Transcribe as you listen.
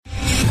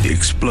The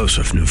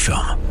explosive new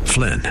film,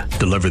 Flynn,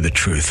 deliver the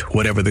truth,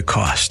 whatever the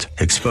cost,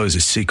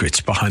 exposes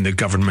secrets behind the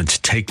government's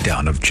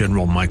takedown of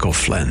General Michael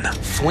Flynn.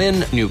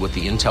 Flynn knew what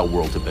the intel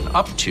world had been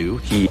up to.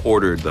 He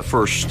ordered the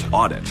first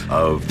audit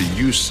of the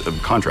use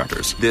of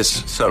contractors.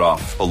 This set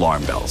off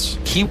alarm bells.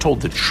 He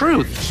told the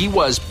truth. He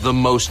was the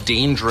most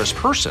dangerous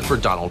person for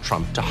Donald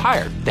Trump to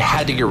hire. They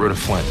had to get rid of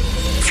Flynn.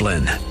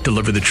 Flynn,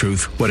 deliver the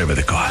truth, whatever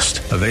the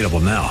cost. Available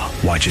now.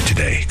 Watch it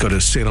today. Go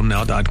to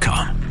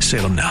salemnow.com.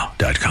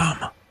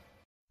 salemnow.com.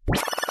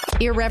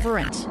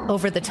 Irreverent,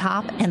 over the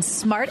top, and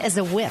smart as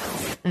a whip.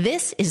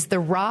 This is The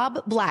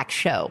Rob Black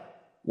Show.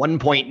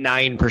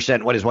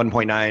 1.9%. What is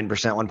 1.9%?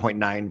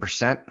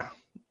 1.9%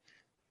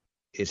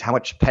 is how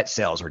much pet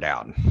sales are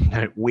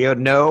down. We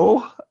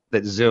know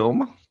that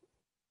Zoom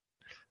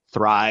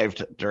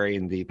thrived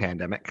during the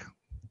pandemic.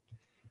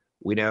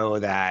 We know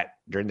that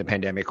during the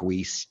pandemic,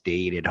 we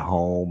stayed at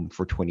home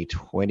for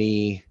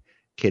 2020.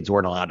 Kids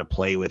weren't allowed to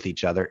play with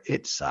each other.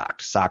 It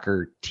sucked.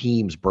 Soccer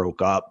teams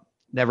broke up.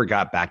 Never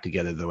got back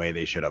together the way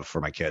they should have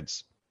for my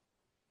kids.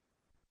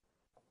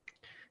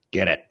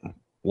 Get it.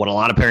 What a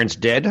lot of parents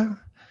did to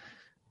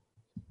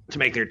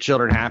make their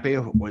children happy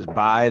was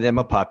buy them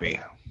a puppy.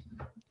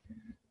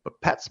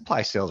 But pet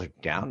supply sales are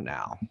down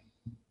now.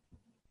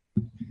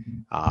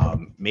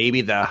 Maybe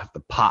the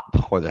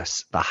pop or the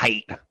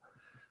height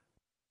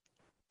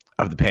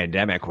of the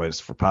pandemic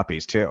was for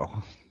puppies too.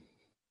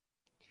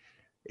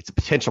 It's a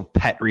potential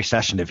pet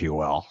recession, if you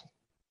will,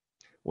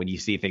 when you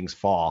see things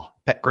fall.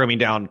 Pet grooming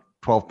down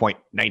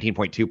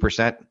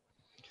 19.2%.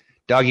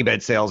 Doggy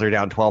bed sales are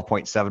down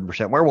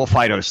 12.7%. Where will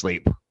Fido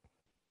sleep?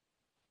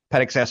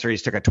 Pet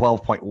accessories took a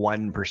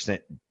 12.1%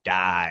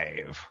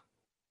 dive.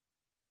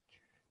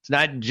 It's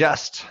not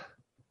just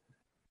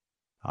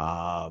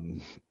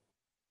you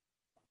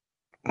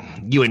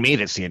and me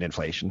that's seeing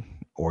inflation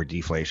or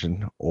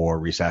deflation or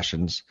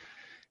recessions.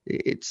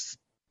 It's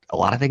a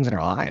lot of things in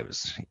our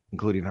lives,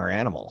 including our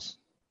animals.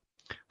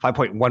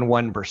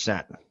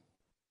 5.11%.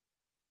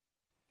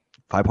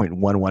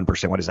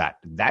 5.11%. What is that?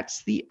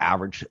 That's the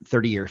average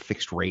 30-year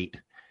fixed rate,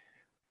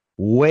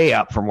 way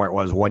up from where it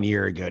was 1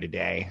 year ago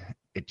today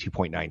at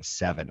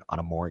 2.97 on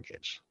a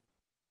mortgage.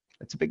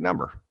 That's a big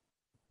number.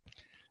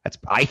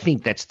 I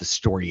think that's the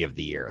story of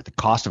the year. The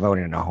cost of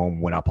owning a home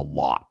went up a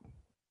lot.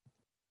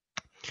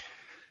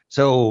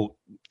 So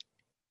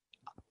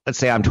let's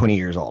say I'm 20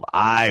 years old.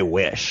 I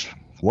wish.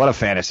 What a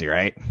fantasy,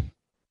 right?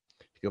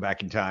 Go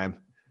back in time.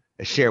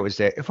 As Cher would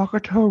say, if I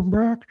could turn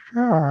back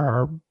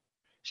time.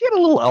 She had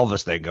a little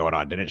Elvis thing going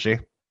on, didn't she?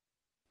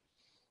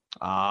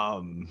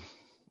 For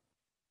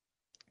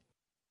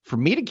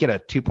me to get a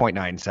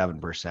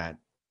 2.97%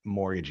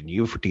 mortgage and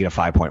you to get a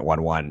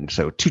 5.11,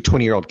 so two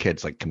 20-year-old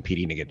kids like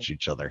competing against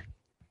each other,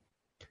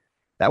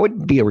 that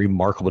would be a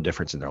remarkable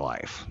difference in their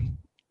life.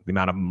 The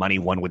amount of money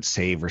one would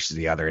save versus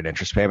the other in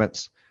interest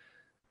payments.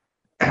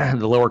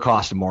 The lower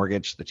cost of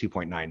mortgage, the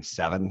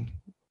 2.97,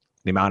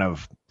 the amount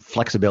of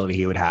flexibility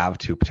he would have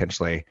to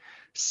potentially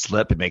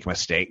slip and make a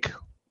mistake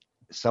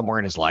somewhere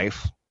in his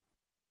life.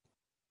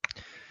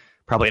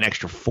 Probably an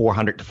extra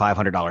 $400 to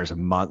 $500 a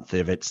month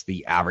if it's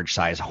the average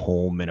size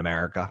home in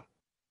America.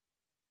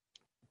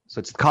 So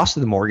it's the cost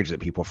of the mortgage that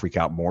people freak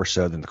out more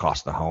so than the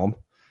cost of the home.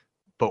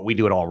 But we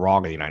do it all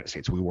wrong in the United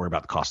States. We worry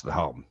about the cost of the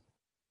home.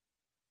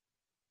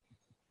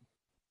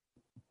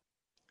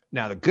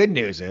 Now, the good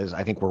news is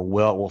I think we're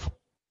well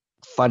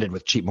funded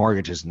with cheap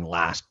mortgages in the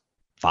last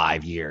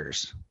 5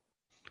 years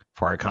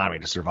for our economy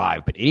to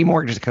survive. But any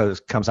mortgage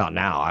that comes out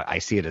now, I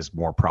see it as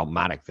more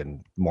problematic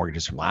than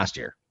mortgages from last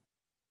year.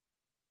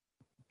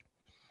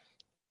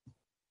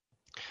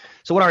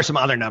 So what are some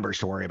other numbers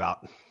to worry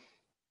about?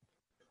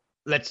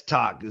 Let's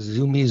talk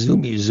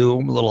zoomy,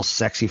 zoom, little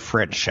sexy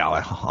French, shall we?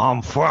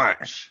 En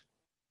French.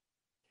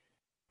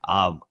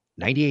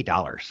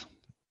 $98.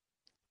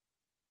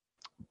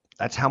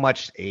 That's how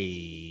much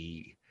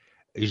a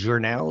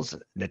Journals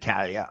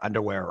Natalia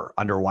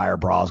underwire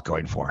bra is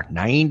going for.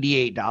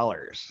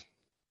 $98.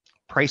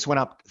 Price went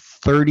up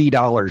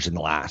 $30 in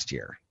the last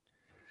year.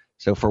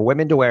 So for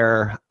women to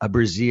wear a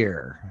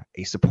brassiere,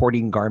 a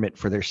supporting garment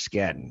for their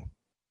skin,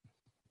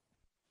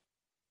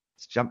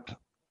 it's jumped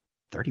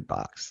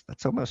 $30.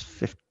 That's almost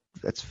 50.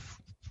 That's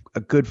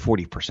a good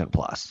 40%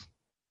 plus.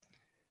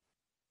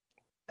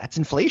 That's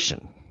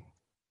inflation.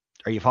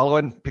 Are you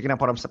following? Picking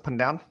up what I'm putting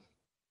down?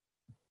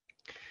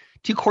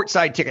 2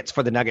 courtside tickets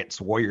for the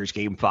Nuggets Warriors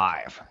Game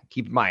 5.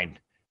 Keep in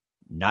mind,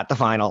 not the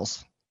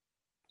finals.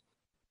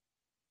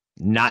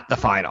 Not the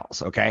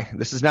finals, okay?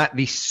 This is not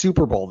the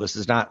Super Bowl. This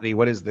is not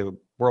what is the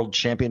World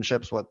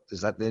Championships? What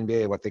is that, the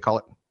NBA, what they call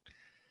it?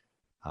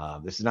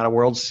 This is not a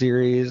World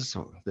Series.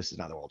 This is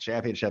not the World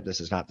Championship.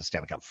 This is not the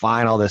Stanley Cup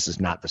Final. This is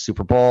not the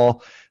Super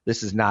Bowl.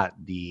 This is not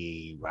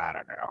the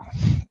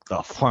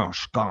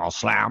French Grand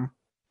Slam.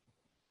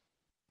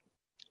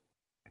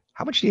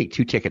 How much do you think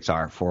 2 tickets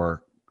are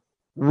for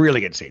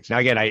really good seats? Now,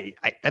 again, I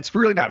that's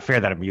really not fair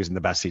that I'm using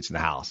the best seats in the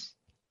house.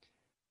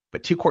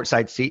 But 2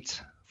 courtside seats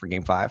for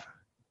Game 5,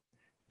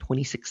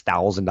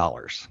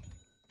 $26,000.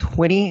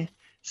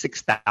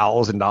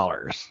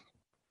 $26,000.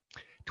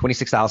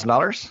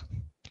 $26,000.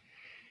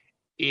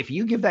 If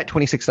you give that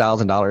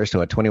 $26,000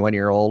 to a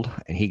 21-year-old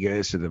and he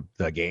goes to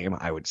the game,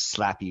 I would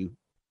slap you.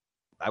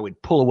 I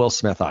would pull a Will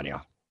Smith on you.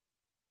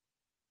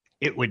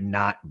 It would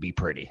not be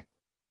pretty.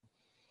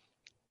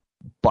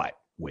 But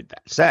with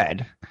that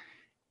said,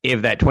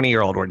 if that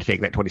 20-year-old were to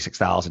take that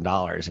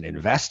 $26,000 and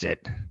invest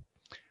it,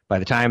 by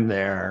the time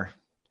they're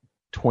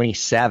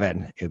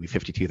 27, it would be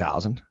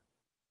 $52,000.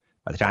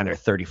 By the time they're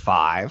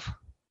 35,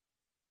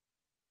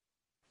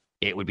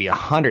 it would be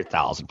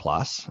 $100,000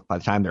 plus. By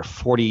the time they're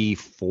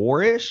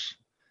 44-ish,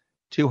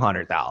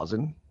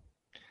 $200,000.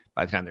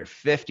 By the time they're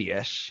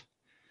 50-ish,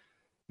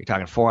 you're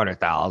talking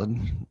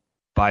 $400,000.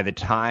 By the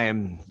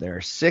time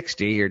they're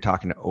 60, you're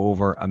talking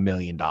over $1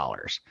 million.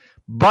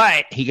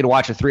 But he could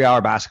watch a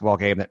 3-hour basketball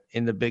game that,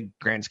 in the big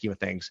grand scheme of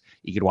things,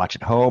 you could watch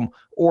at home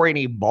or in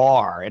a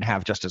bar and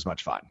have just as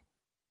much fun.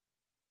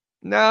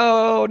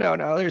 No.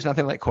 There's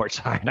nothing like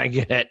courtside. I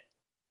get it.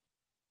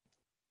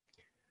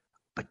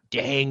 But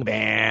dang,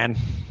 man,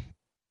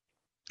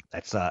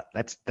 that's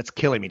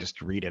killing me just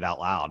to read it out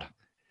loud.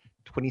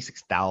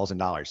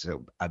 $26,000,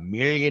 so $1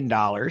 million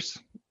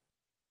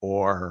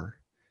or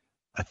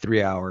a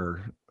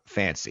 3-hour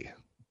fancy.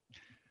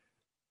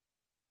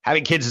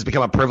 Having kids has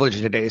become a privilege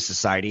in today's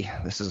society.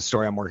 This is a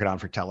story I'm working on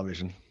for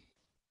television.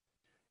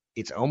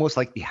 It's almost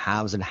like the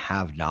haves and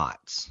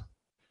have-nots.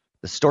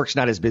 The stork's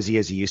not as busy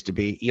as he used to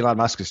be. Elon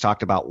Musk has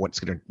talked about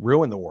what's going to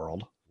ruin the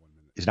world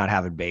is not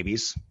having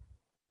babies.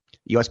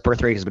 U.S.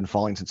 birth rate has been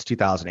falling since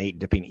 2008,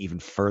 dipping even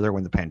further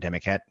when the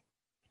pandemic hit.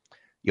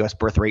 U.S.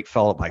 birth rate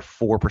fell by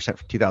 4%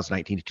 from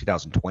 2019 to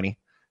 2020,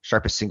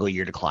 sharpest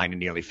single-year decline in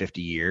nearly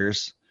 50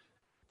 years,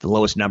 the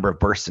lowest number of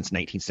births since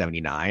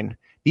 1979.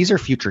 These are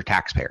future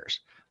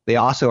taxpayers. They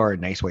also are a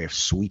nice way of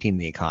sweetening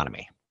the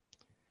economy.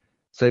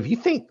 So if you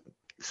think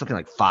something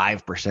like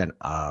 5%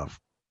 of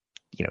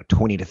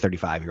 20 to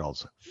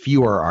 35-year-olds,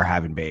 fewer are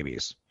having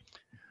babies,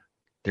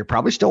 they're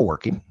probably still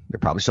working. They're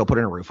probably still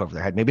putting a roof over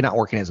their head. Maybe not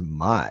working as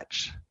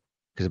much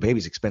because a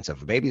baby's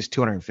expensive. A baby is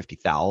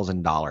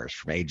 $250,000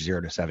 from age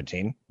 0 to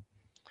 17,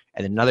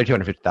 and another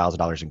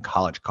 $250,000 in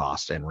college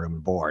costs and room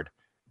and board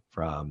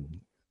from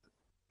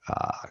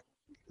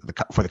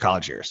for the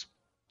college years.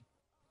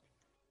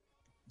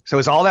 So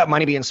is all that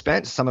money being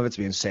spent? Some of it's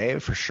being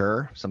saved for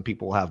sure. Some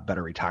people will have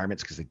better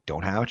retirements because they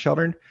don't have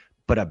children.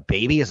 But a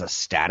baby is a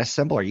status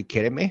symbol? Are you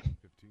kidding me?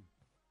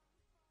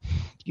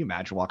 Can you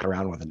imagine walking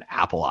around with an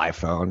Apple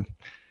iPhone,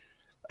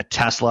 a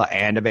Tesla,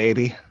 and a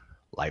baby?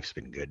 Life's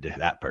been good to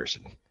that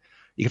person.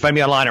 You can find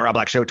me online at Rob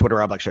Black Show, Twitter,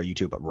 Rob Black Show,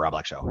 YouTube, Rob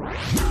Black Show.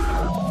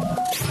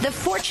 The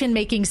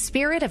fortune-making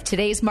spirit of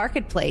today's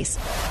marketplace.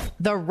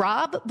 The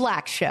Rob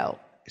Black Show.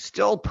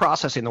 Still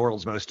processing the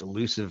world's most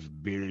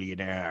elusive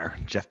billionaire,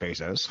 Jeff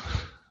Bezos,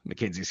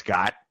 Mackenzie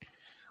Scott.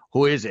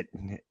 Who is it?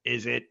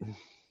 Is it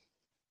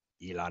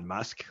Elon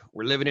Musk?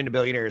 We're living in a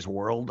billionaire's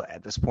world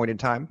at this point in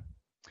time.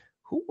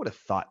 Who would have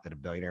thought that a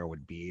billionaire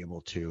would be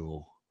able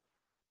to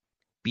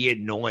be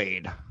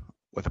annoyed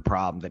with a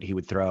problem that he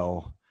would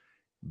throw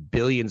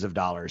billions of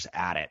dollars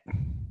at it?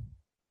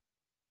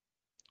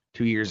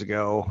 2 years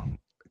ago,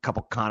 a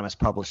couple economists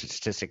published a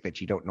statistic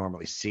that you don't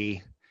normally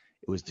see.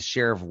 It was the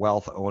share of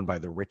wealth owned by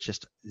the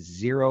richest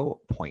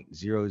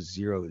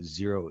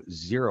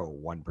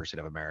 0.00001%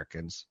 of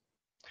Americans.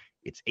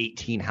 It's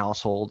 18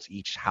 households.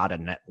 Each had a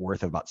net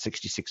worth of about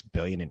 $66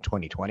 billion in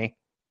 2020.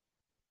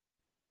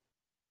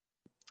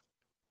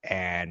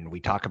 And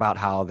we talk about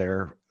how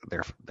their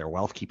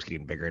wealth keeps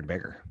getting bigger and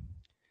bigger.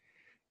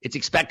 It's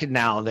expected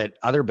now that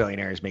other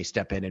billionaires may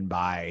step in and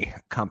buy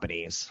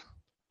companies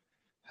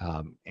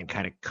and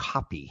kind of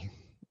copy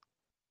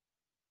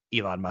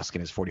Elon Musk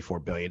and his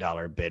 $44 billion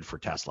bid for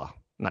Tesla.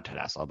 Not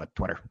Tesla, but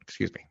Twitter,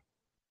 excuse me.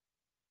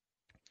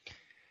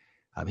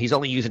 He's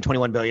only using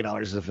 $21 billion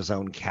of his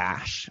own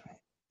cash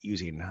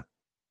using,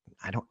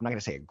 I'm not going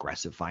to say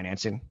aggressive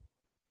financing,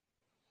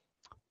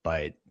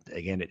 but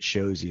again, it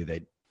shows you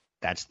that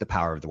that's the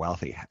power of the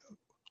wealthy.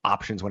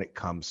 Options when it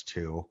comes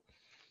to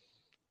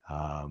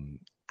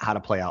how to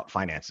play out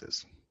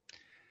finances.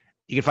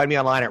 You can find me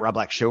online at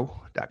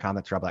robblackshow.com.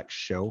 That's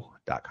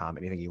robblackshow.com.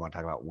 Anything you want to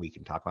talk about, we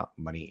can talk about.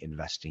 Money,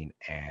 investing,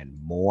 and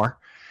more.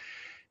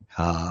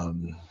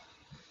 The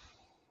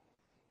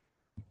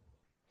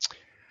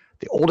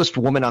oldest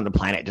woman on the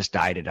planet just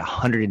died at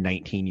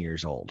 119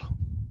 years old.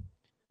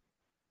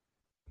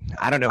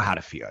 I don't know how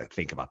to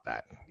think about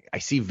that. I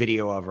see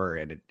video of her,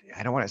 and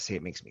I don't want to say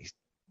it makes me,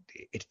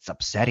 it's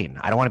upsetting.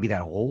 I don't want to be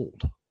that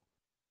old.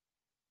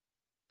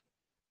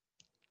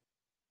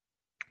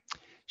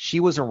 She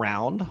was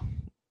around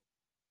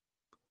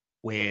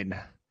when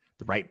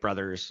the Wright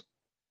brothers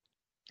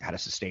had a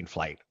sustained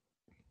flight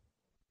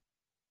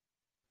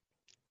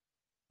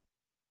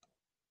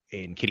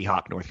in Kitty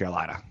Hawk, North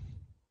Carolina.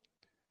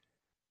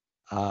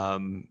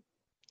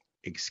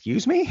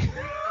 Excuse me?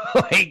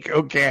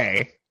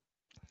 Okay.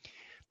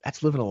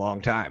 That's living a long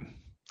time.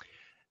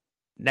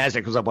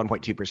 NASDAQ was up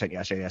 1.2%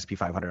 yesterday. The S&P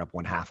 500 up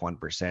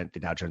 0.5%. The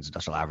Dow Jones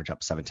Industrial Average up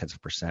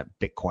 0.7%.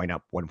 Bitcoin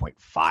up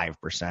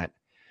 1.5%.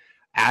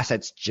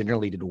 Assets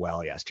generally did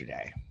well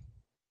yesterday.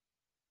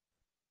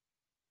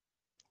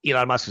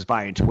 Elon Musk is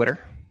buying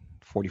Twitter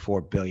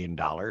 $44 billion.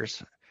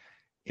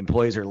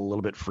 Employees are a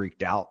little bit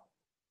freaked out.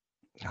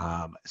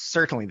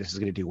 Certainly, this is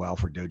going to do well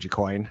for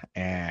Dogecoin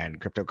and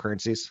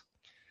cryptocurrencies,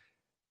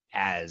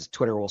 as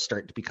Twitter will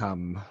start to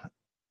become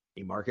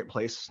a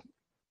marketplace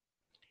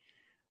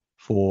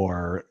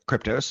for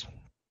cryptos.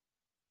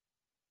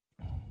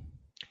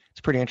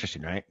 It's pretty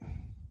interesting, right?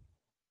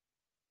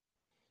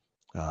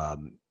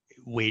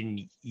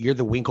 When you're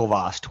the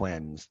Winklevoss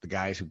twins, the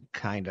guys who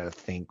kind of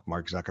think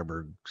Mark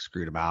Zuckerberg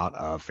screwed them out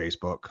of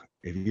Facebook,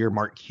 if you're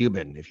Mark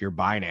Cuban, if you're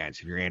Binance,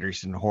 if you're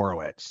Andreessen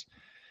Horowitz,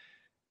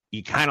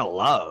 you kind of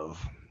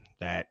love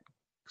that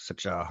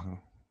such a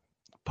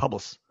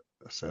publicist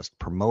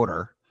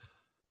promoter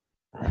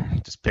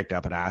just picked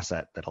up an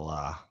asset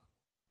that'll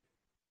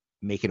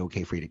make it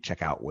okay for you to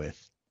check out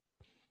with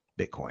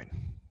Bitcoin.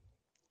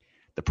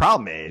 The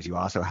problem is you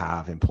also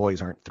have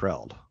employees aren't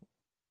thrilled.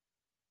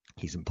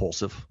 He's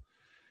impulsive.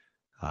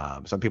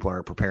 Some people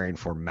are preparing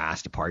for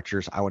mass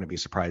departures. I wouldn't be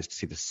surprised to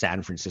see the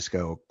San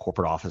Francisco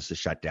corporate offices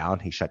shut down.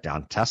 He shut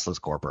down Tesla's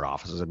corporate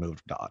offices and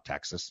moved to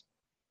Texas.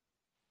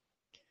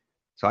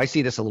 So I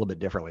see this a little bit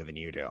differently than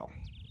you do.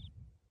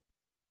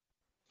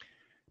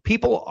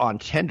 People on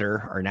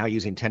Tinder are now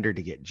using Tinder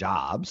to get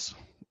jobs,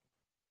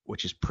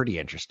 which is pretty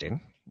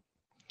interesting.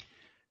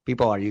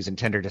 People are using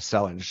Tinder to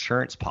sell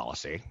insurance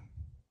policy.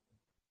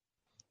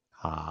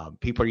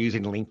 People are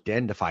using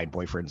LinkedIn to find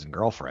boyfriends and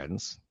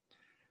girlfriends.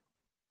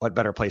 What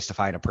better place to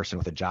find a person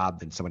with a job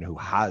than someone who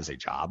has a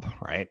job,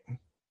 right?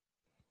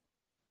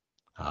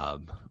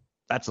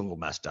 That's a little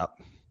messed up.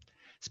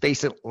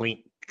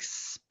 SpaceX's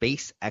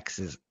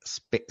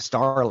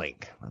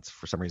Starlink.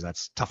 For some reason,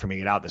 that's tough for me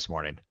to get out this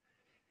morning.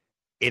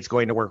 It's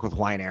going to work with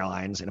Hawaiian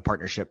Airlines in a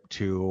partnership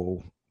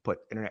to put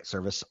internet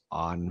service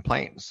on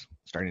planes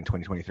starting in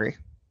 2023.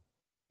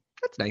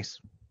 That's nice.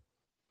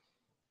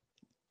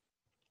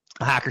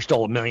 A hacker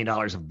stole $1 million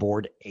of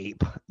Bored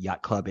Ape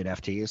Yacht Club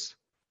NFTs.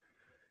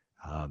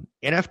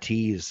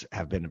 NFTs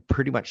have been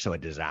pretty much so a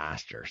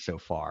disaster so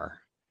far,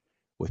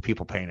 with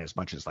people paying as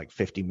much as like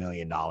 $50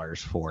 million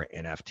for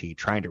NFT,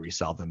 trying to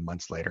resell them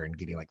months later and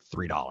getting like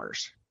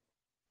 $3.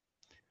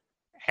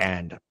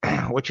 And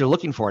what you're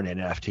looking for in an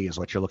NFT is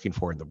what you're looking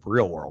for in the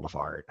real world of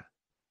art.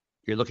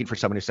 You're looking for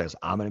someone who says,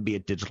 I'm going to be a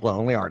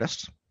digital-only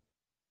artist,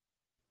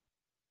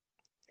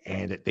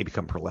 and that they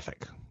become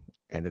prolific,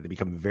 and that they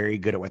become very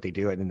good at what they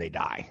do, and then they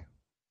die.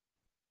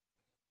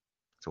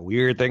 It's a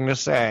weird thing to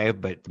say,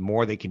 but the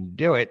more they can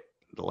do it,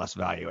 the less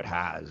value it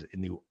has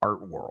in the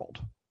art world.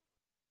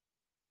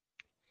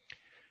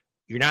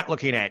 You're not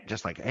looking at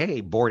just like,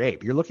 hey, Bored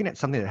Ape. You're looking at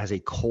something that has a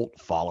cult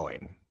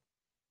following.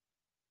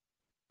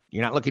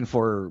 You're not looking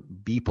for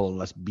Beeple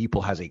unless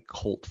Beeple has a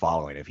cult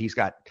following. If he's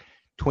got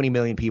 20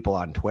 million people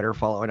on Twitter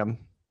following him,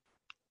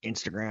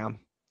 Instagram,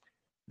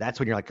 that's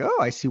when you're like, oh,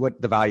 I see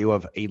what the value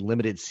of a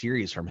limited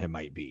series from him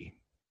might be.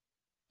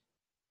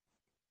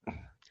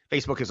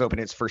 Facebook has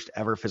opened its first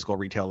ever physical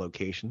retail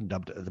location,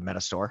 dubbed the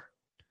Meta Store.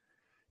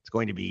 It's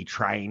going to be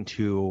trying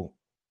to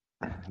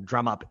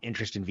drum up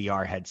interest in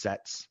VR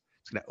headsets.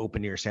 It's going to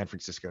open near San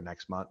Francisco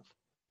next month.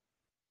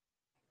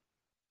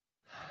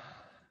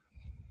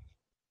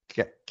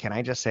 Can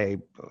I just say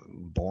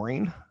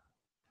boring?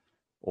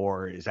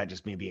 Or is that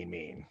just me being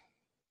mean?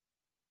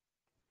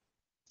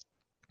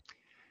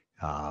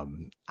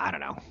 I don't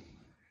know.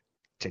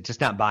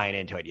 Just not buying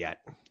into it yet.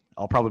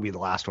 I'll probably be the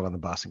last one on the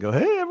bus and go,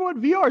 hey,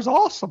 everyone, VR is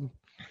awesome.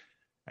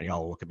 And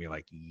y'all look at me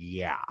like,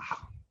 yeah,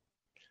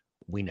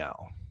 we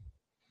know.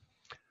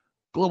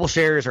 Global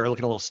shares are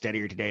looking a little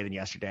steadier today than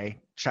yesterday.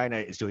 China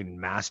is doing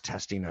mass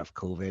testing of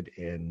COVID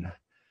in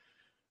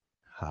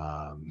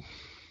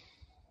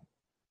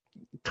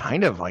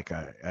kind of like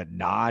a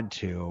nod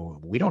to,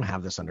 we don't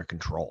have this under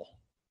control.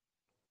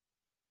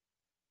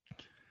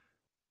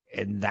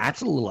 And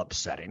that's a little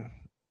upsetting.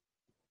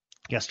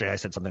 Yesterday, I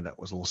said something that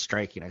was a little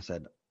striking. I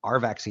said, our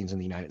vaccines in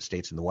the United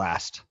States and the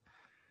West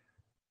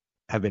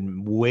have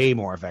been way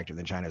more effective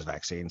than China's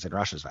vaccines and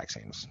Russia's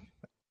vaccines.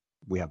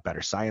 We have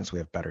better science. We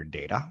have better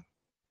data.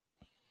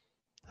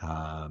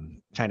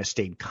 China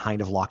stayed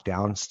kind of locked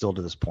down still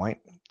to this point,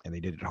 and they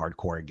did it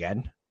hardcore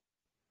again.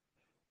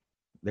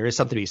 There is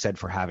something to be said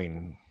for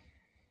having,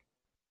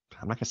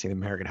 I'm not going to say the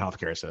American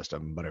healthcare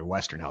system, but a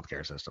Western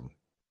healthcare system.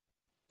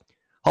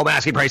 Home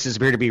asking prices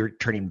appear to be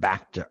returning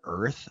back to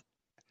earth.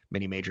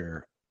 Many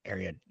major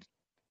area,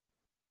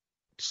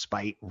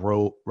 despite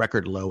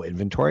record low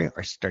inventory,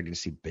 are starting to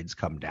see bids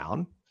come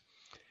down.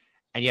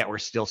 And yet we're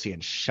still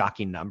seeing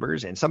shocking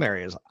numbers. In some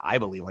areas, I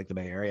believe, like the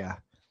Bay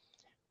Area,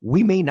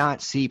 we may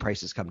not see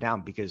prices come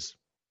down because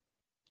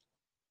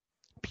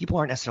people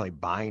aren't necessarily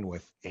buying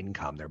with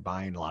income. They're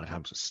buying a lot of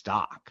times with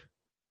stock.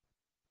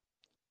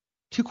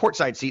 2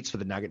 courtside seats for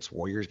the Nuggets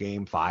Warriors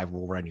game 5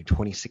 will run you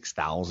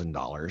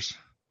 $26,000.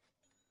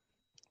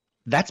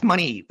 That's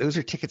money. Those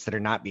are tickets that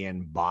are not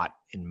being bought,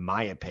 in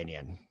my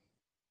opinion,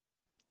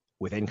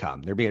 with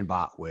income. They're being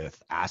bought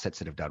with assets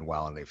that have done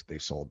well, and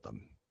they've sold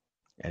them.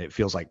 And it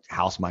feels like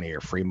house money or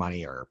free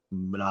money or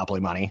monopoly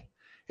money.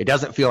 It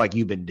doesn't feel like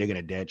you've been digging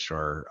a ditch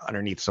or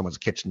underneath someone's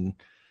kitchen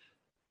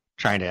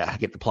trying to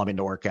get the plumbing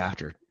to work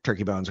after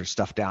turkey bones are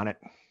stuffed down it.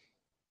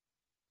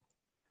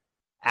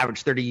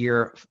 Average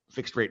 30-year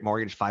fixed rate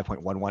mortgage,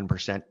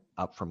 5.11%,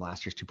 up from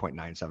last year's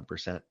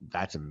 2.97%.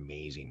 That's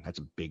amazing. That's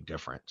a big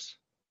difference.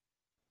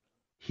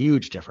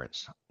 Huge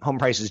difference. Home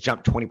prices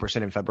jumped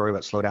 20% in February,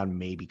 but slowdown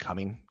may be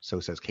coming. So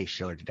says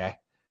Case-Shiller today.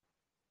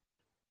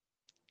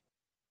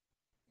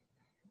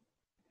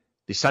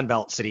 The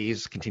Sunbelt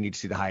cities continue to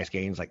see the highest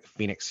gains, like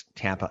Phoenix,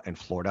 Tampa, and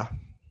Florida,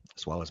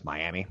 as well as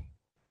Miami.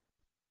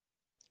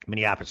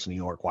 Minneapolis, New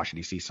York,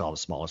 Washington, D.C. saw the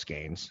smallest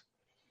gains.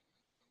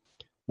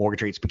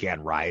 Mortgage rates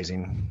began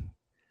rising.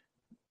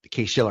 The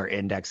Case-Shiller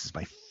index is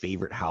my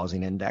favorite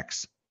housing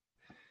index.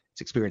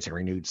 It's experiencing a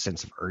renewed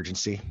sense of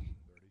urgency.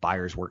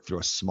 Buyers work through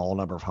a small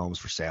number of homes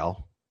for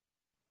sale.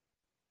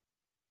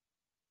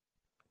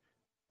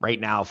 Right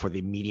now, for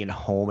the median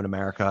home in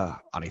America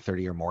on a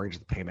 30-year mortgage,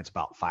 the payment's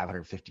about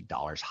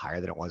 $550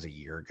 higher than it was a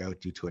year ago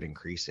due to an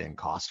increase in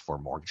cost for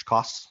mortgage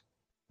costs.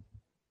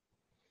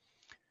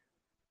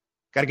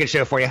 Got a good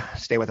show for you.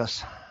 Stay with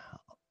us.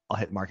 I'll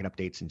hit market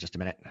updates in just a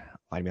minute.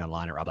 Find me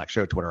online at Rob Black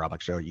Show, Twitter Rob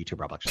Black Show,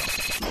 YouTube Rob Black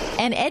Show.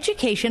 An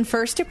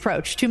education-first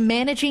approach to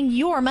managing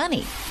your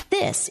money.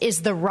 This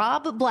is the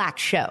Rob Black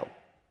Show.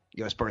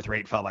 U.S. birth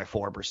rate fell by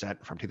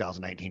 4% from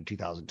 2019 to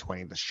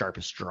 2020, the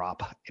sharpest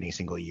drop in a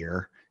single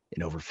year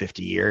in over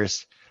 50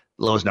 years.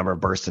 Lowest number of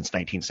births since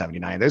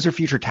 1979. Those are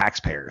future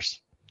taxpayers.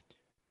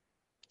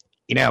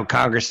 You know,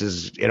 Congress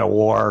is in a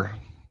war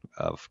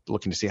of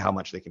looking to see how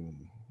much they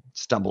can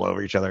stumble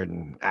over each other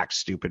and act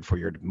stupid for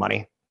your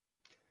money.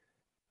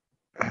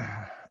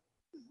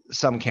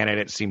 Some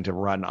candidates seem to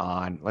run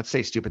on, let's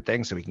say stupid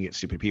things so we can get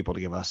stupid people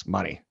to give us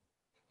money.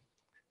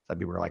 Some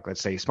people are like,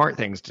 let's say smart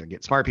things to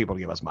get smart people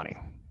to give us money.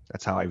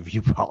 That's how I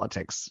view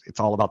politics. It's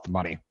all about the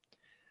money.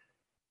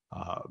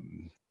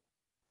 And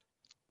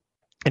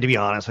to be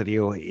honest with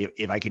you,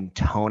 if I can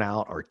tone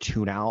out or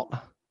tune out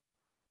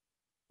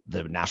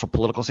the national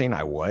political scene,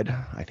 I would.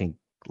 I think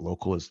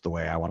local is the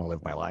way I want to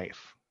live my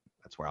life.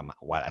 That's where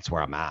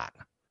I'm at.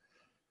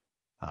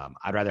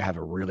 I'd rather have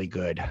a really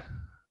good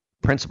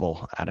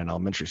principal at an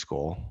elementary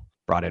school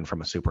brought in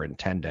from a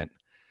superintendent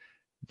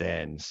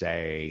than,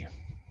 say,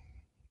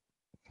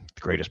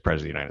 the greatest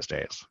president of the United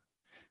States,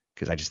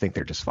 because I just think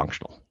they're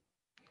dysfunctional.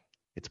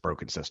 It's a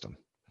broken system.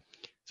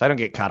 So I don't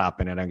get caught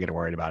up in it. I don't get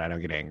worried about it. I don't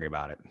get angry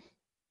about it.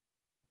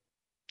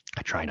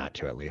 I try not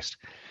to, at least.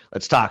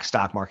 Let's talk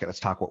stock market.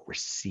 Let's talk what we're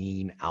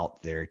seeing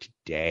out there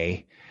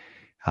today.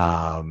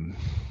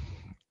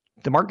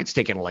 The market's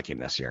taking a licking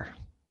this year.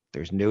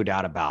 There's no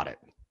doubt about it.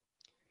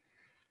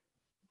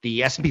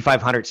 The S&P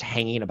 500 is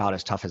hanging about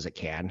as tough as it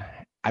can.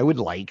 I would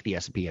like the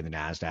S&P and the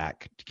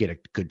NASDAQ to get a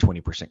good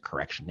 20%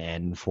 correction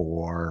in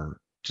for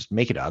just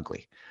make it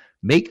ugly.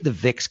 Make the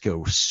VIX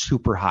go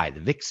super high. The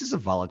VIX is a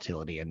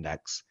volatility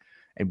index,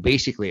 and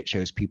basically it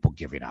shows people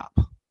giving up.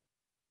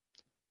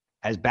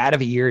 As bad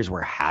of a year as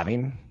we're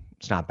having,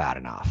 it's not bad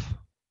enough.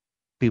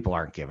 People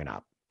aren't giving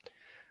up.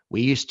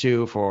 We used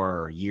to,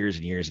 for years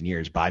and years and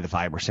years, buy the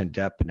 5%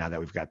 dip, but now that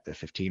we've got the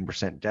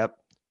 15% dip,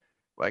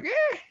 we're like,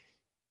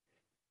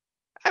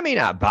 I may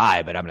not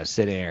buy, but I'm going to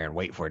sit there and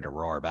wait for it to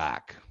roar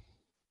back.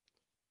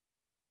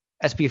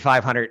 SP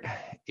 500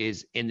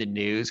 is in the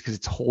news because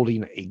it's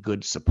holding a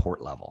good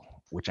support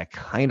level, which I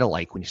kind of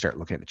like when you start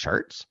looking at the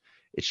charts.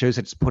 It shows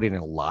that it's putting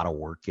in a lot of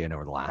work in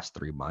over the last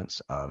 3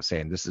 months of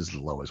saying this is as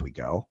low as we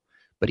go.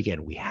 But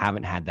again, we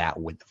haven't had that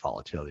with the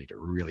volatility to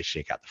really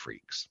shake out the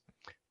freaks,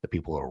 the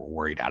people who are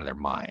worried out of their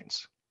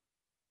minds.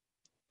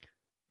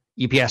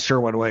 UPS,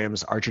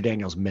 Sherwin-Williams, Archer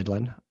Daniels,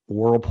 Midland,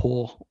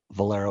 Whirlpool,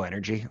 Valero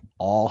Energy,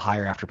 all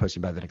higher after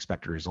posting better than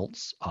expected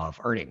results of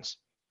earnings.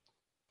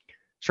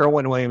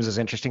 Sherwin-Williams is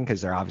interesting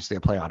because they're obviously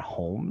a play on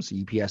homes.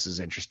 UPS is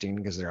interesting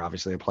because they're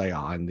obviously a play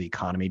on the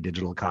economy,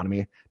 digital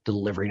economy,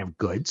 delivering of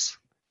goods.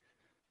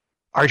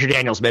 Archer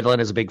Daniels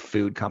Midland is a big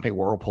food company.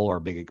 Whirlpool are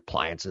big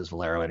appliances.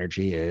 Valero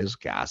Energy is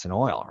gas and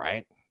oil,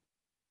 right?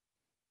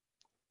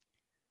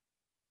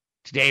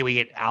 Today we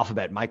get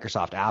Alphabet,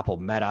 Microsoft, Apple,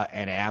 Meta,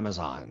 and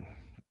Amazon.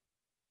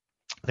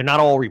 They're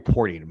not all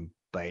reporting,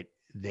 but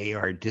they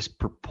are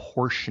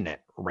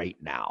disproportionate right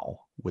now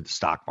with the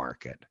stock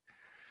market.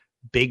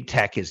 Big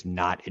tech is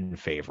not in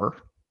favor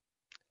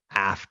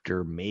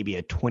after maybe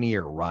a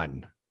 20-year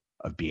run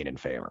of being in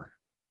favor.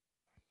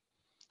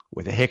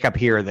 With a hiccup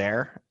here or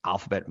there,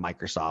 Alphabet,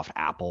 Microsoft,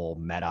 Apple,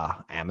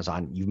 Meta,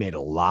 Amazon, you've made a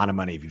lot of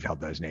money if you've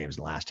held those names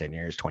in the last 10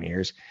 years, 20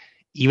 years,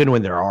 even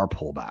when there are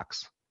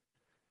pullbacks.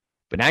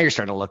 But now you're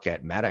starting to look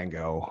at Meta and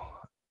go,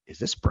 is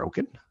this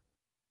broken?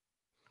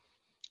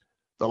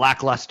 The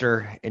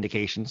lackluster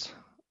indications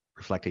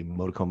reflect a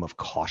modicum of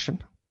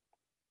caution.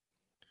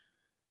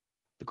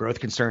 The growth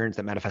concerns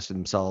that manifested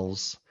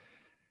themselves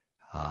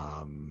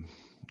in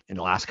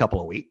the last couple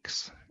of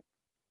weeks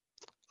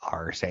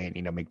are saying,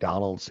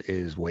 McDonald's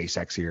is way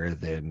sexier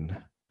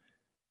than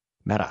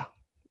Meta.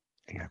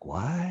 And you're like,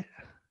 what?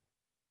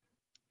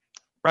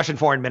 Russian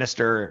Foreign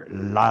Minister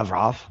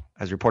Lavrov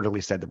has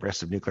reportedly said the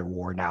risks of nuclear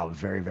war now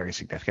very, very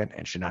significant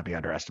and should not be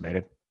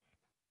underestimated,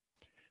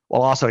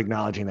 while also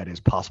acknowledging that it is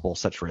possible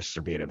such risks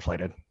are being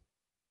inflated.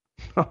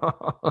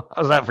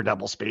 How's that for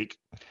double speak?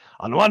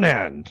 On the one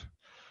hand,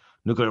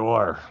 nuclear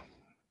war,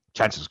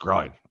 chances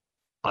growing.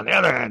 On the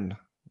other hand,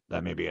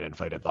 that may be an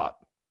inflated thought.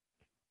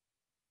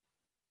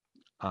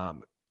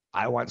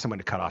 I want someone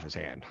to cut off his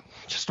hand.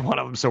 Just one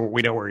of them so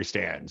we know where he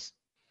stands.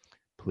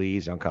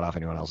 Please don't cut off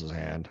anyone else's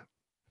hand.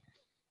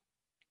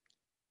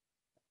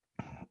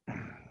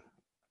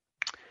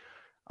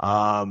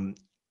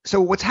 So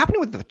what's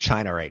happening with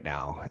China right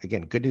now?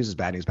 Again, good news is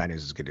bad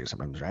news is good news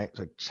sometimes, right?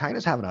 So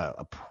China's having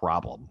a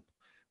problem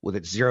with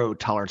its zero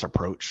tolerance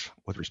approach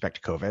with respect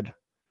to COVID.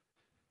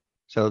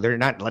 So they're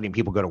not letting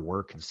people go to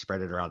work and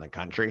spread it around the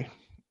country.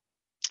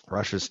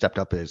 Russia's stepped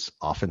up its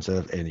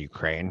offensive in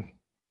Ukraine.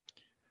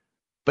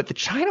 But the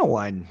China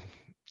one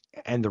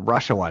and the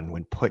Russia one,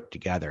 when put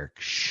together,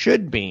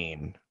 should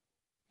mean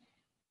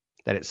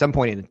that at some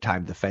point in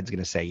time, the Fed's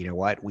going to say, you know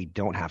what, we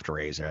don't have to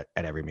raise it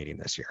at every meeting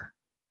this year.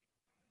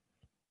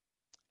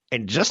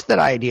 And just that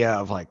idea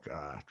of like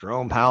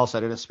Jerome Powell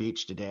said in a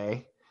speech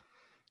today,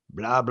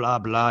 blah, blah,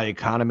 blah,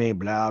 economy,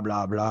 blah,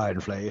 blah, blah,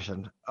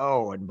 inflation.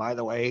 Oh, and by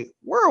the way,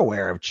 we're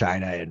aware of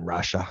China and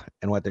Russia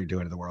and what they're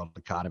doing to the world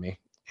economy.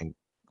 And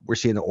we're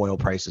seeing the oil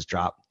prices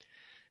drop.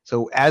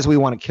 So as we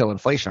want to kill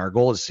inflation, our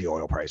goal is to see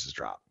oil prices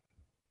drop.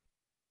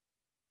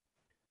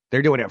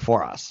 They're doing it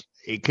for us.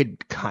 It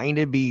could kind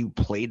of be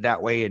played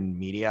that way in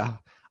media.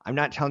 I'm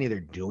not telling you they're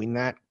doing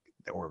that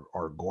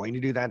or going to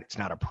do that. It's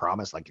not a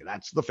promise. Like,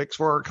 that's the fix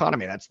for our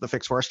economy. That's the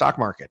fix for our stock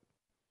market.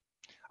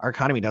 Our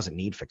economy doesn't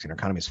need fixing. Our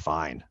economy is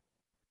fine.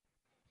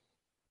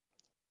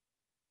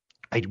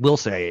 I will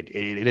say it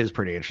is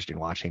pretty interesting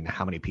watching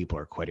how many people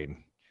are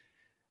quitting.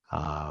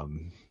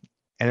 And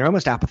they're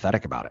almost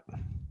apathetic about it.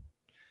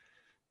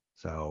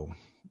 So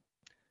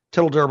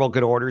total durable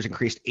good orders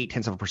increased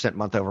 0.8%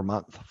 month over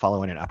month,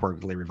 following an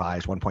upwardly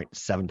revised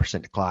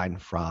 1.7% decline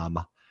from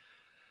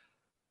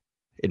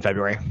in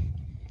February.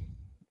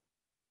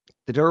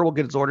 The durable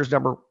goods orders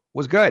number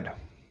was good.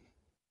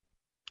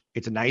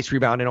 It's a nice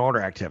rebound in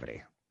order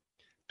activity.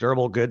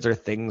 Durable goods are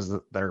things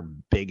that are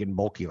big and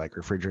bulky, like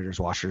refrigerators,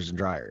 washers, and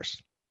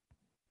dryers.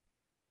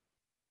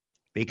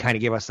 They kind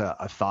of give us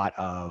a thought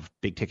of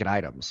big ticket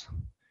items.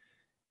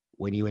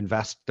 When you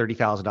invest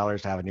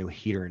 $30,000 to have a new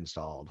heater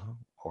installed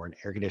or an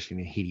air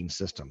conditioning and heating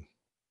system,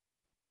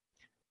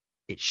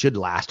 it should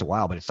last a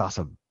while, but it's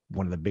also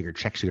one of the bigger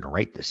checks you're going to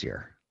write this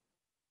year.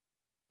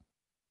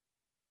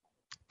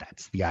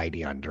 That's the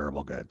idea on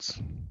durable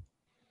goods.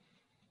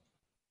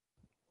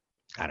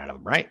 I don't know if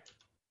I'm right.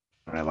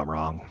 I don't know if I'm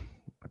wrong,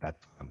 but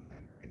that's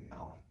right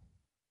now.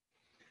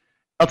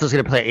 Delta's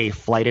going to play a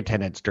flight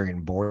attendants during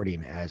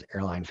boarding as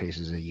airline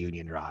faces a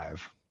union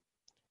drive.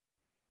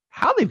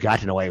 How they've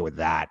gotten away with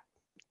that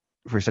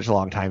for such a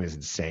long time is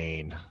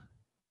insane.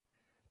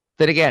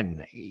 Then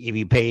again, if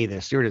you pay the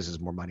stewardesses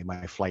more money,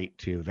 my flight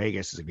to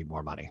Vegas is going to be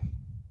more money.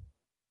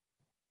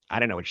 I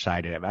don't know which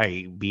side. Am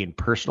I being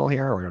personal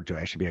here, or do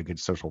I should be a good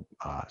social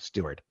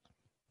steward?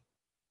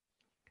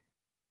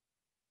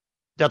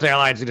 Delta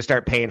Airlines is going to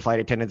start paying flight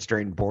attendants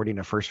during boarding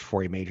a first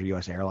for a major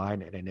U.S.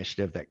 airline, an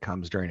initiative that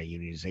comes during a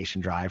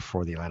unionization drive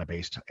for the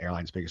Atlanta-based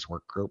airline's biggest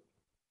work group.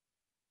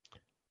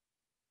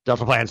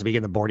 Delta plans to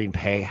begin the boarding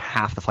pay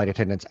half the flight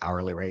attendants'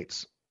 hourly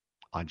rates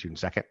on June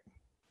 2nd.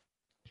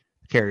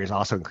 The carrier is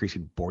also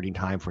increasing boarding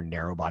time for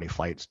narrow-body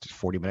flights to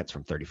 40 minutes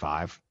from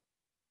 35,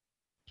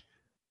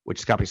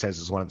 which the company says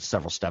is one of the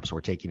several steps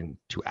we're taking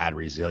to add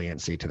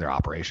resiliency to their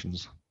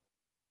operations.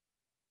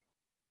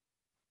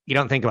 You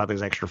don't think about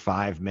those extra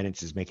 5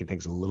 minutes as making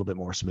things a little bit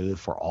more smooth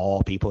for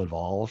all people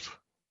involved.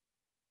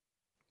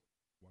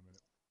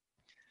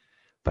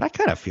 But I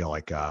kind of feel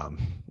like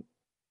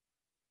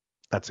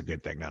that's a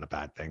good thing, not a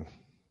bad thing.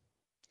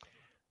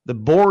 The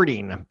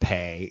boarding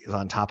pay is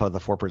on top of the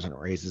 4%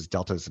 raises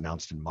Delta's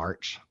announced in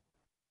March.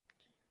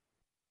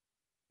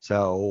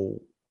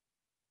 So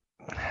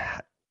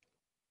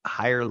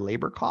higher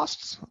labor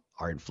costs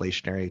are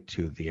inflationary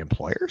to the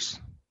employers.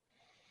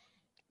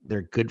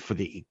 They're good for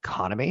the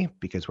economy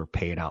because we're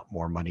paying out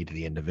more money to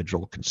the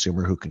individual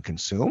consumer who can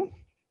consume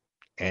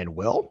and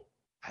will,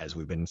 as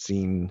we've been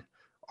seeing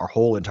our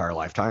whole entire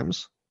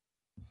lifetimes.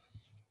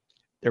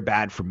 They're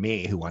bad for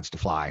me who wants to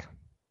fly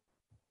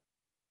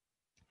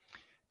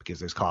because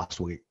those costs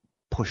will get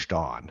pushed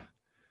on.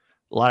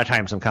 A lot of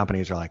times some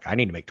companies are like, I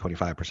need to make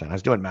 25%. I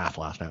was doing math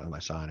last night with my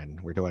son,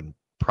 and we're doing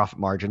profit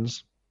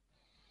margins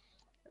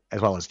as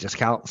well as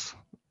discounts.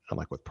 I'm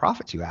like, with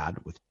profits you add,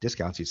 with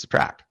discounts you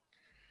subtract.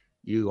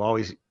 You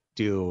always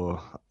do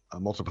a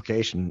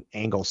multiplication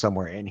angle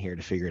somewhere in here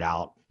to figure it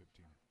out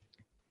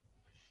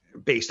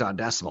based on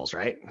decimals,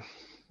 right?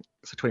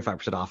 So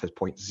 25% off is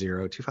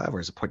 0.025, or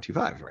is it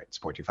 0.25? Right, it's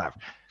 0.25.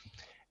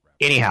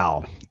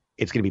 Anyhow,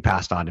 it's going to be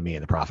passed on to me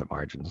in the profit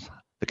margins,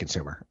 the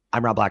consumer.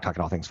 I'm Rob Black,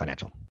 talking all things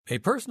financial. A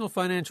personal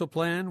financial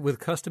plan with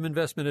custom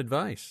investment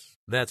advice.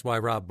 That's why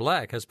Rob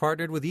Black has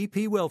partnered with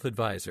EP Wealth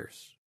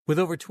Advisors. With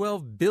over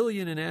 $12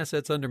 billion in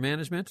assets under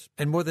management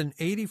and more than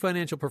 80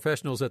 financial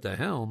professionals at the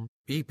helm,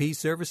 EP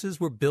services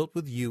were built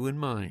with you in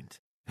mind.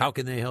 How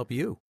can they help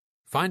you?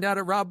 Find out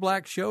at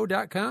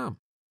robblackshow.com.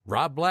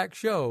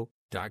 robblackshow.com.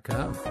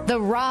 The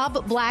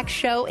Rob Black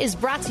Show is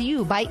brought to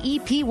you by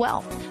EP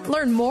Wealth.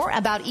 Learn more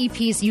about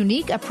EP's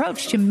unique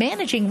approach to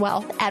managing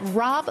wealth at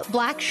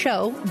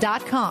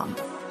robblackshow.com.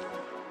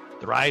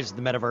 The rise of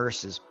the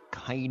metaverse is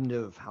kind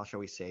of, how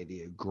shall we say,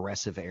 the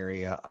aggressive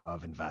area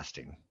of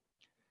investing.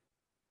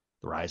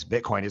 The rise of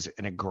Bitcoin is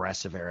an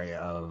aggressive area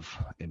of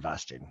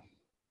investing.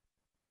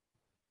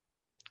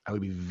 I would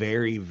be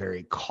very,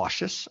 very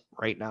cautious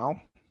right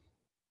now,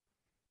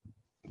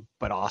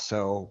 but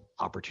also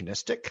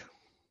opportunistic.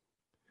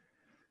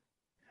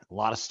 A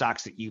lot of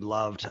stocks that you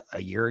loved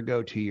a year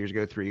ago, 2 years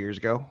ago, 3 years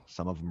ago,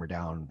 some of them are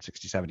down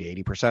 60,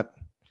 70, 80%.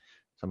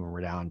 Some of them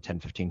are down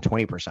 10, 15,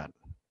 20%.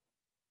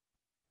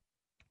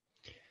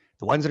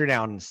 The ones that are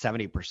down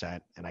 70%,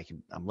 and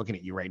I'm looking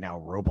at you right now,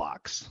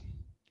 Roblox.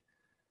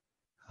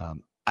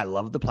 I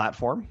love the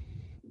platform.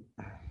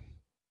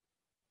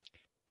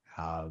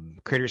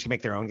 Creators can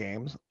make their own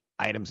games,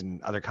 items, and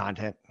other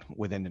content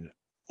within an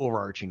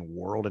overarching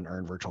world and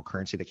earn virtual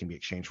currency that can be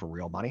exchanged for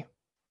real money.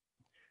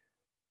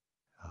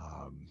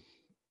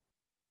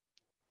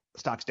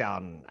 Stock's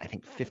down, I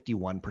think,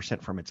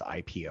 51% from its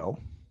IPO.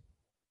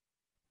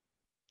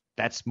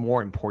 That's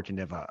more important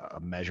of a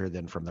measure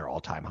than from their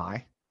all-time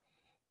high.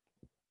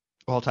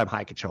 All-time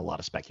high could show a lot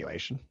of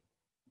speculation.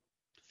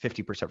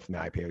 50% from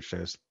the IPO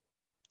shows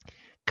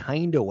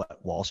kind of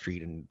what Wall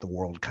Street and the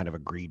world kind of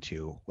agreed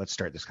to. Let's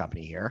start this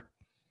company here.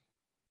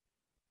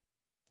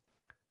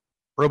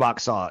 Roblox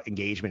saw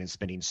engagement and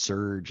spending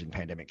surge in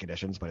pandemic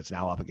conditions, but it's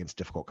now up against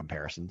difficult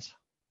comparisons.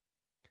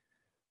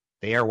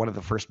 They are one of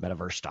the first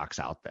metaverse stocks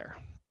out there.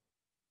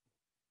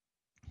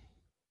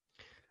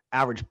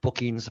 Average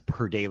bookings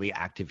per daily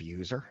active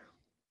user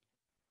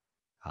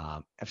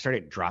have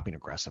started dropping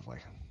aggressively.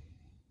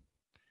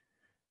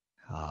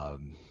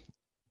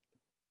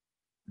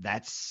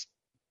 That's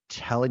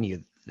telling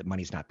you that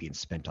money's not being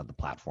spent on the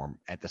platform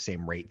at the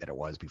same rate that it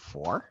was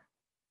before.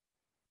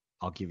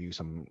 I'll give you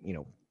some,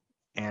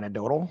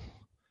 anecdotal,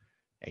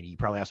 and you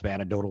probably have some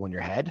anecdotal in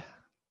your head.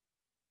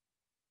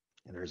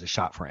 And there's a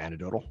shot for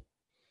anecdotal,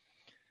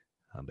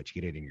 but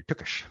you get it in your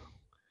tukish.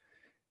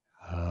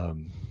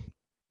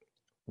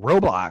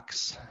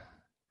 Roblox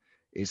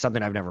is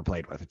something I've never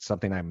played with. It's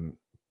something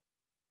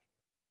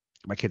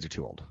my kids are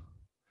too old.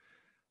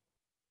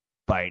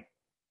 But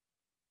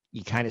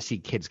you kind of see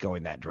kids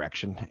going that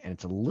direction, and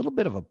it's a little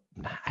bit of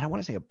I don't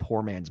want to say a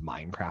poor man's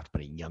Minecraft,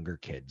 but a younger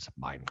kid's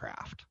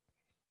Minecraft.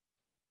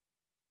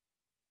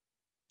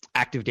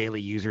 Active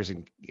daily users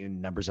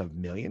in numbers of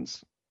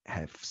millions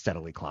have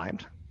steadily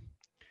climbed,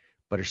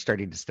 but are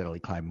starting to steadily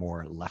climb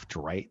more left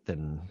to right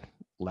than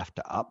left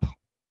to up.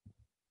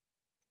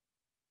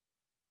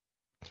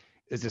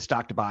 Is this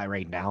stock to buy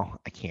right now?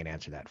 I can't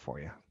answer that for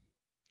you.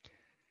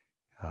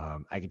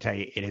 I can tell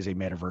you it is a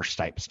metaverse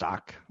type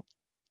stock.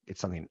 It's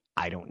something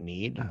I don't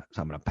need,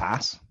 so I'm going to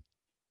pass.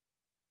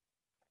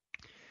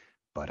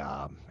 But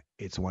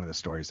it's one of the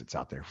stories that's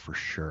out there for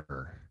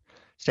sure.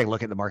 Let's take a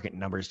look at the market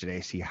numbers today,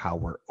 see how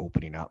we're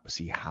opening up,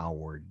 see how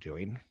we're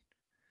doing.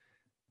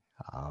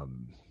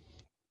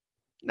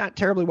 Not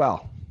terribly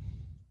well.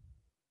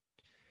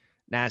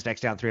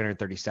 NASDAQ's down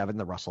 337,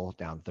 the Russell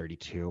down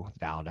 32,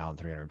 Dow down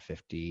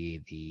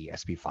 350, the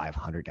SP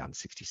 500 down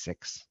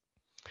 66.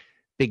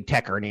 Big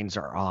tech earnings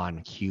are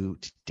on cue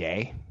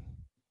today.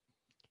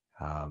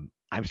 I'm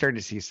starting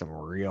to see some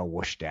real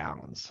whoosh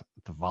downs.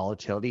 The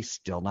volatility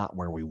still not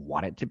where we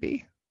want it to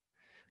be.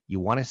 You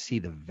want to see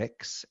the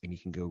VIX, and you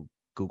can go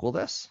Google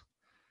this.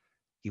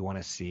 You want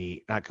to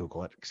see, not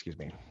Google it, excuse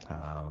me.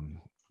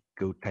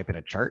 Go type in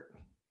a chart.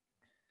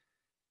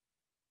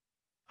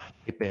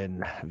 Type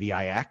in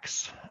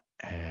VIX,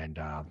 and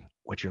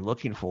what you're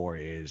looking for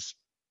is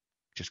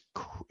just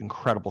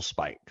incredible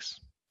spikes.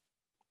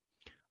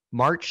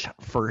 March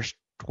 1st,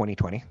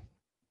 2020.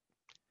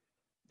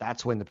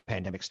 That's when the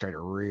pandemic started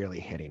really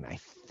hitting. I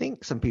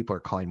think some people are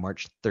calling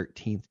March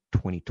 13th,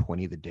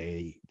 2020, the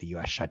day the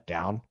U.S. shut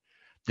down,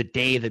 the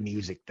day the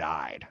music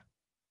died.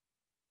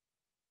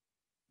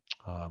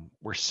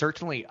 We're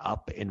certainly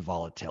up in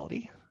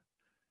volatility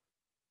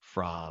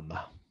from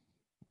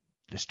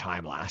this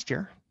time last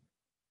year,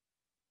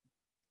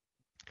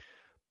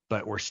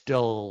 but we're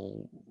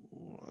still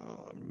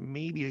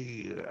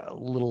maybe a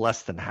little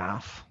less than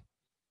half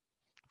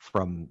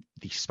from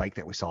the spike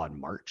that we saw in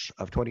March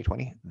of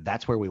 2020.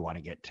 That's where we want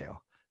to get to.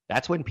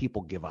 That's when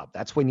people give up.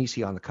 That's when you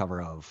see on the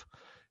cover of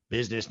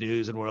Business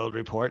News and World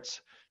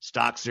Reports,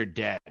 stocks are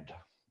dead.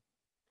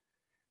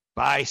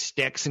 Buy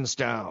sticks and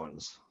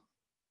stones.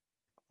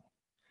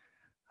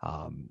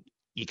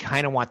 You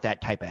kind of want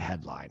that type of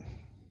headline.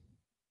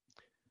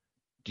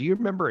 Do you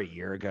remember a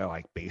year ago,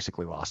 I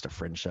basically lost a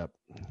friendship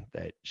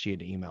that she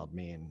had emailed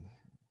me, and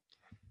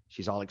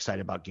she's all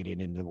excited about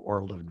getting into the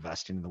world of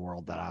investing in the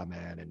world that I'm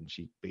in. And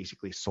she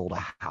basically sold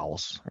a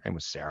house. Her name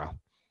was Sarah.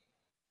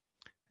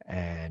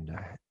 And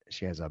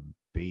she has a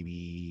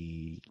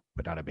baby,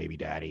 but not a baby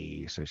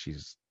daddy. So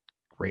she's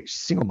great.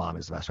 Single mom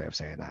is the best way of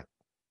saying that.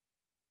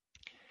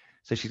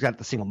 So she's got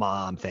the single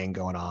mom thing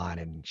going on,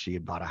 and she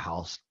had bought a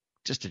house.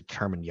 Just a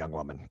determined young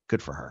woman.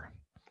 Good for her.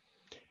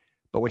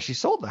 But when she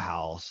sold the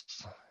house,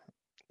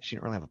 she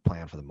didn't really have a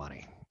plan for the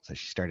money. So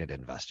she started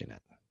investing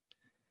it.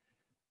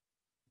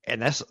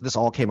 And this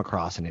all came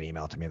across in an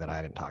email to me that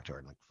I didn't talk to her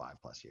in like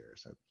 5+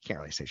 years. So can't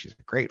really say she's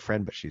a great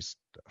friend, but she's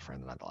a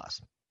friend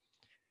nonetheless.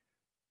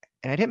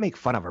 And I didn't make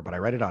fun of her, but I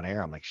read it on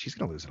air. I'm like, she's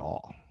going to lose it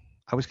all.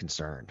 I was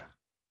concerned.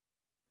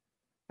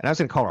 And I was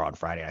going to call her on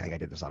Friday. I think I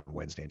did this on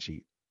Wednesday, and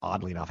she,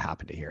 oddly enough,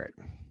 happened to hear it.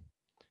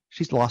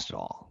 She's lost it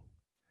all.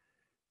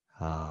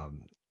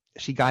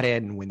 She got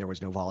in when there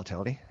was no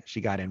volatility.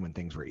 She got in when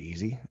things were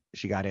easy.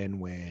 She got in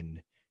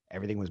when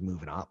everything was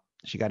moving up.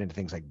 She got into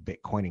things like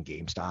Bitcoin and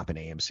GameStop and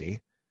AMC.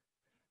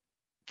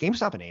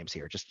 GameStop and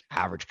AMC are just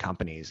average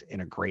companies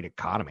in a great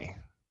economy.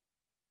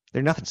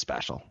 They're nothing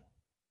special.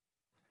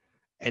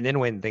 And then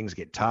when things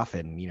get tough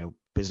and,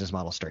 business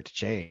models start to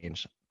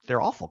change,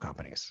 they're awful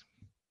companies.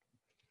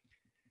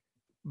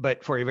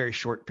 But for a very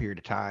short period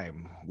of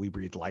time, we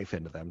breathed life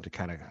into them to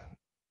kind of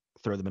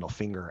throw the middle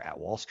finger at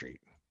Wall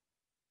Street.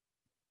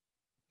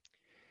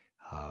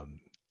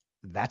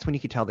 That's when you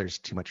can tell there's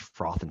too much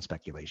froth and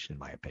speculation, in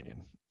my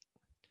opinion.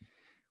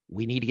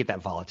 We need to get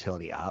that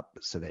volatility up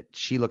so that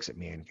she looks at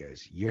me and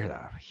goes, you're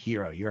the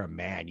hero. You're a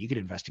man. You could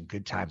invest in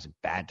good times and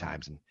bad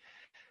times.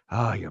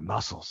 And, your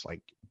muscles.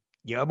 Like,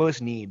 you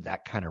almost need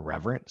that kind of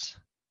reverence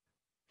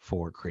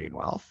for creating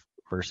wealth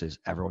versus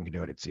everyone can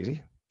do it. It's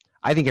easy.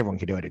 I think everyone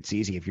can do it. It's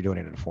easy if you're doing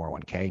it in a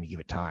 401k and you give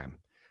it time.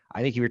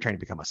 I think if you're trying to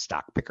become a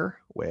stock picker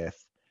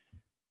with,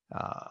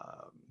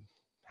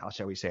 how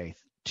shall we say,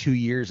 2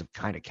 years of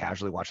kind of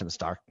casually watching the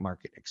stock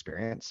market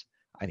experience,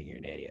 I think you're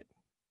an idiot.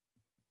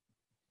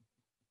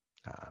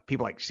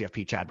 People like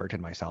CFP, Chad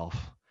Burton, myself,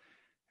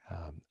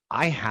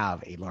 I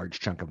have a large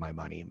chunk of my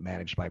money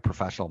managed by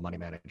professional money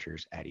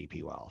managers at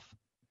EP Wealth.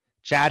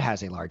 Chad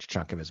has a large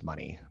chunk of his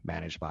money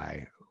managed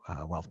by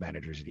wealth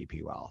managers at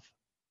EP Wealth,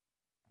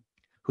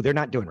 who they're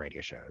not doing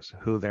radio shows,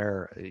 who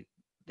they're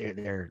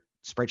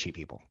spreadsheet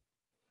people.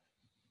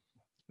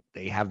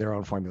 They have their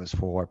own formulas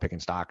for picking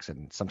stocks,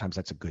 and sometimes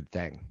that's a good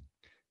thing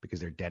because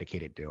they're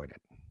dedicated to doing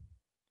it.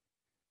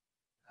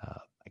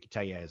 I can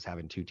tell you, as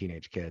having 2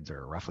 teenage kids,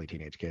 or roughly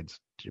teenage kids,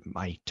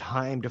 my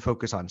time to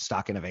focus on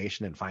stock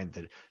innovation and find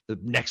the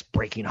next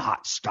breaking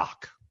hot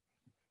stock,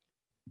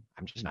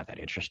 I'm just not that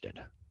interested.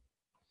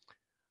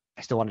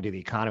 I still want to do the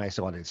economy. I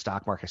still want to do the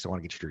stock market. I still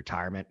want to get you to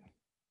retirement.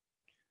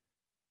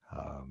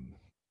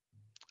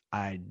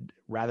 I'd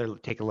rather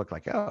take a look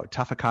like,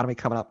 tough economy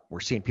coming up. We're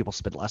seeing people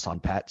spend less on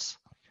pets.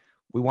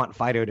 We want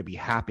Fido to be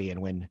happy.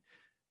 And when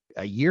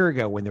a year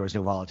ago, when there was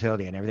no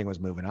volatility and everything was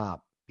moving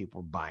up,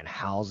 people were buying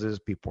houses,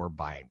 people were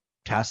buying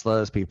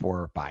Teslas, people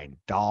were buying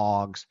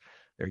dogs.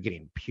 They're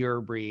getting pure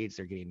breeds.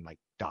 They're getting like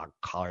dog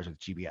collars with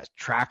GPS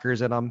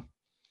trackers in them.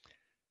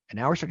 And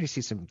now we're starting to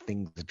see some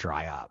things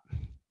dry up.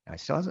 Now,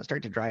 it still hasn't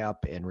started to dry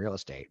up in real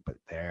estate, but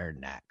they're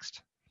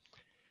next.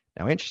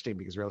 Now, interesting,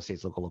 because real estate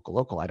is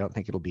local. I don't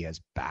think it'll be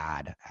as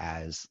bad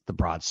as the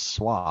broad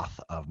swath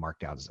of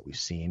markdowns that we've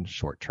seen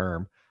short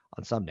term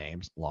on some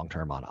names, long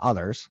term on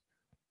others.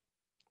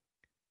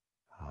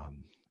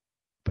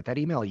 But that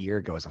email a year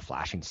ago is a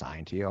flashing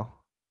sign to you.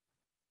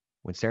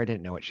 When Sarah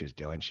didn't know what she was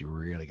doing, she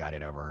really got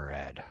in over her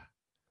head.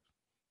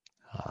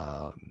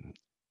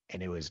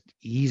 And it was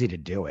easy to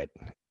do it.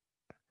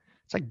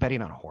 It's like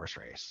betting on a horse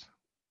race.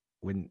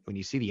 When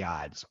you see the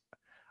odds,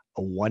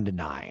 a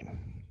 1-9,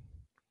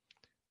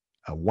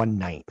 a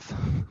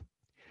 1/9,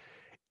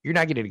 you're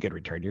not getting a good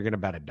return. You're going to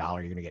bet $1.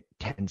 You're going to get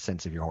 10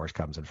 cents if your horse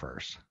comes in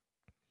first.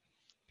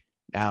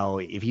 Now,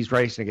 if he's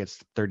racing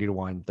against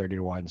 30-1,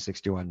 30-1,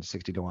 60-1,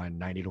 60-1,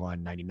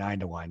 90-1,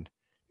 99-1,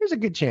 there's a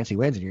good chance he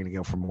wins and you're going to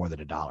go for more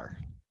than $1.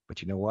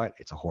 But you know what?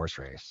 It's a horse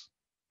race.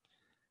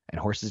 And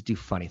horses do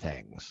funny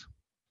things.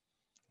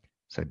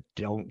 So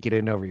don't get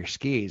in over your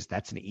skis.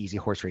 That's an easy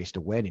horse race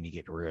to win and you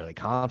get really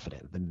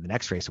confident. Then the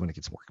next race, when it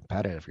gets more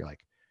competitive, you're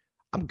like,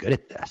 I'm good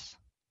at this.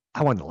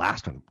 I won the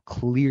last one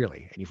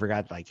clearly. And you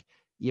forgot, like,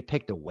 you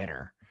picked a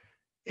winner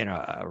in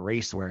a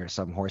race where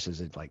some horses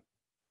had like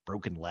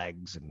broken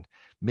legs and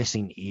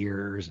missing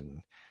ears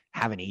and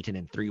haven't eaten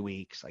in 3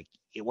 weeks. Like,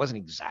 it wasn't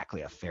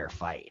exactly a fair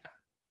fight.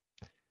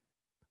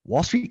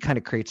 Wall Street kind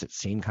of creates that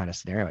same kind of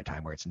scenario at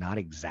time where it's not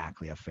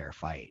exactly a fair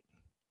fight.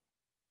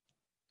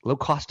 Low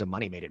cost of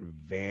money made it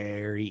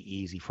very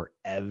easy for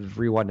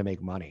everyone to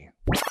make money.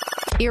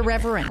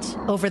 Irreverent,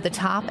 over the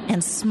top,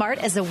 and smart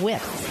as a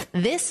whip.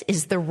 This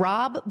is The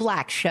Rob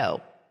Black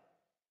Show.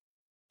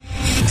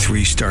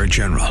 3-star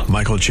General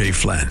Michael J.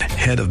 Flynn,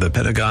 head of the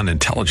Pentagon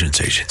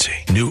Intelligence Agency,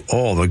 knew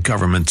all the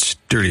government's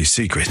dirty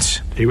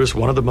secrets. He was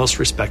one of the most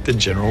respected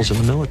generals in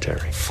the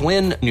military.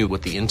 Flynn knew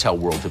what the intel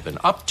world had been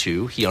up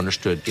to. He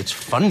understood its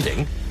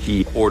funding.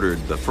 He ordered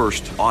the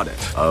first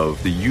audit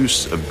of the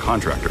use of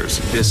contractors.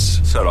 This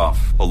set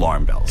off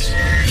alarm bells.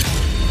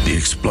 The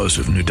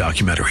explosive new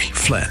documentary,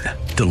 Flynn,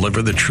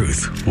 Deliver the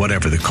Truth,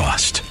 Whatever the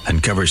Cost,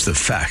 uncovers the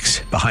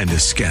facts behind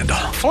this scandal.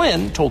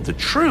 Flynn told the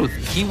truth.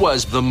 He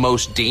was the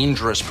most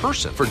dangerous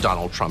person for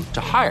Donald Trump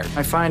to hire.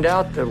 I find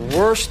out the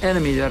worst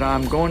enemy that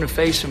I'm going to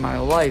face in my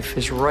life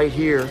is right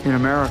here in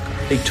America.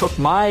 They took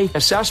my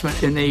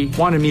assessment and they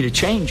wanted me to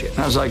change it. And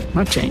I was like, I'm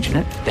not changing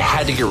it. They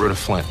had to get rid of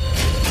Flynn.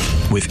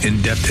 With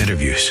in-depth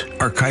interviews,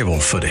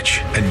 archival footage,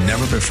 and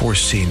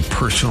never-before-seen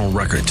personal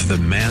records of the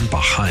man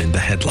behind the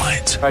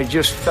headlines. I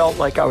just felt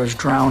like I was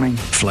drowning.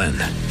 Flynn,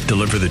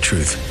 deliver the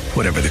truth,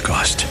 whatever the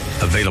cost.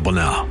 Available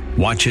now.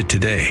 Watch it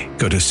today.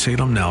 Go to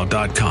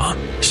salemnow.com.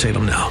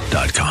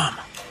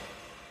 salemnow.com.